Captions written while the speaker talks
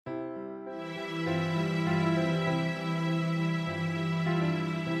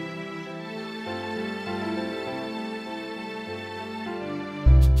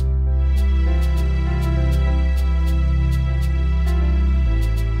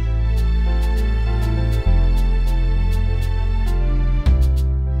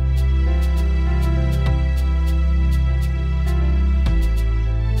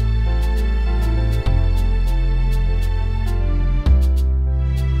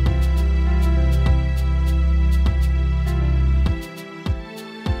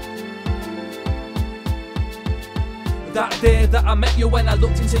day that I met you, when I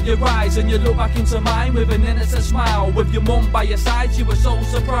looked into your eyes and you looked back into mine with an innocent smile. With your mum by your side, she was so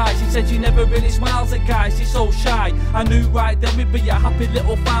surprised. She said she never really smiles at guys, she's so shy. I knew right then we'd be a happy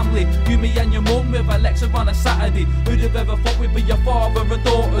little family. You, me and your mum with Alexa on a Saturday. Who'd have ever thought we'd be your father and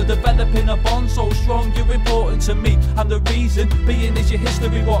daughter, developing a bond so strong you're important to me. And the reason being is your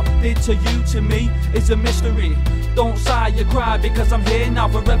history. What did to you to me is a mystery. Don't sigh, you cry, because I'm here now.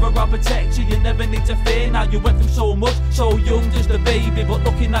 Forever I'll protect you, you never need to fear now. You went through so much, so young, just a baby, but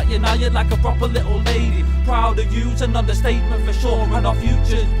looking at you now, you're like a proper little lady. Proud of you's an understatement for sure, and our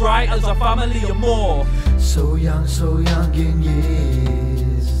future's bright as a family and more. So young in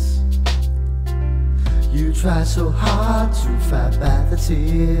years, you tried so hard to fight back the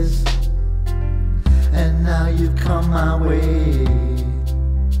tears, and now you've come my way.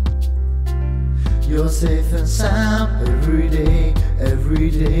 You're safe and sound every day, every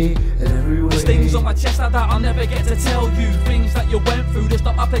day, every way. There's things on my chest that I'll never get to tell you. Things that you went through, that's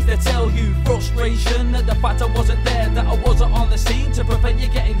not my place to tell you. Frustration at the fact I wasn't there, that I wasn't on the scene to prevent you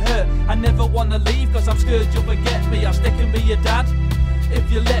getting hurt. I never wanna leave cause I'm scared you'll forget me. I'll stick and be your dad if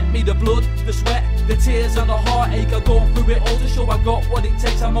you let me. The blood, the sweat, the tears and the heartache, I'll go through it all to show I got what it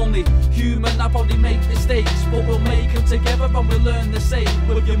takes. I'm only human, I probably make mistakes, but we'll make them together and we'll learn the same.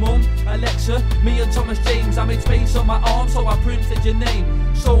 With your mum, Alexa, me and Thomas James, I made space on my arm so I printed your name.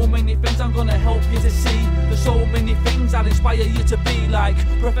 So many things I'm gonna help you to see. There's so many things I'll inspire you to be. Like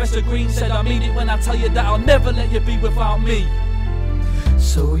Professor Green said, I mean it when I tell you that I'll never let you be without me.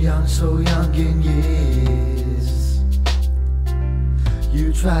 So young in years,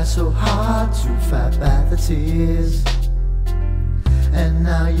 you tried so hard to fight back the tears, and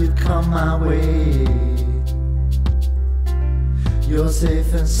now you've come my way. You're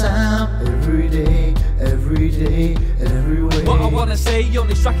safe and sound every day, every day, every way. What I wanna say on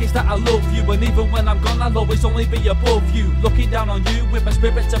this track is that I love you, and even when I'm gone I'll always only be above you. Looking down on you with my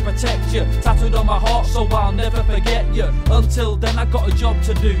spirit to protect you, tattooed on my heart so I'll never forget you. Until then I got a job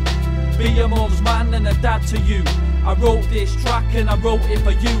to do, be a mum's man and a dad to you. I wrote this track and I wrote it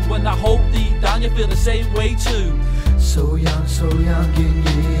for you, and I hope deep down you feel the same way too. So young in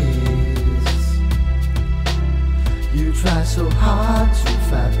years, you tried so hard to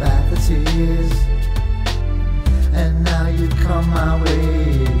fight back the tears, and now you've come my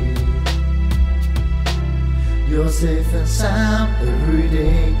way. You're safe and sound every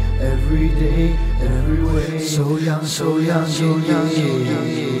day, every day, every way. So young in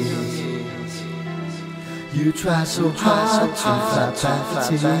years, you try so hard to fight back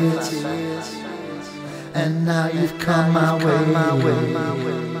the tears, and now you've come my way.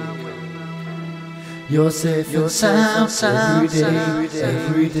 You're safe and sound every day,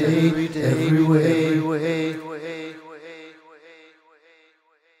 every day, every way.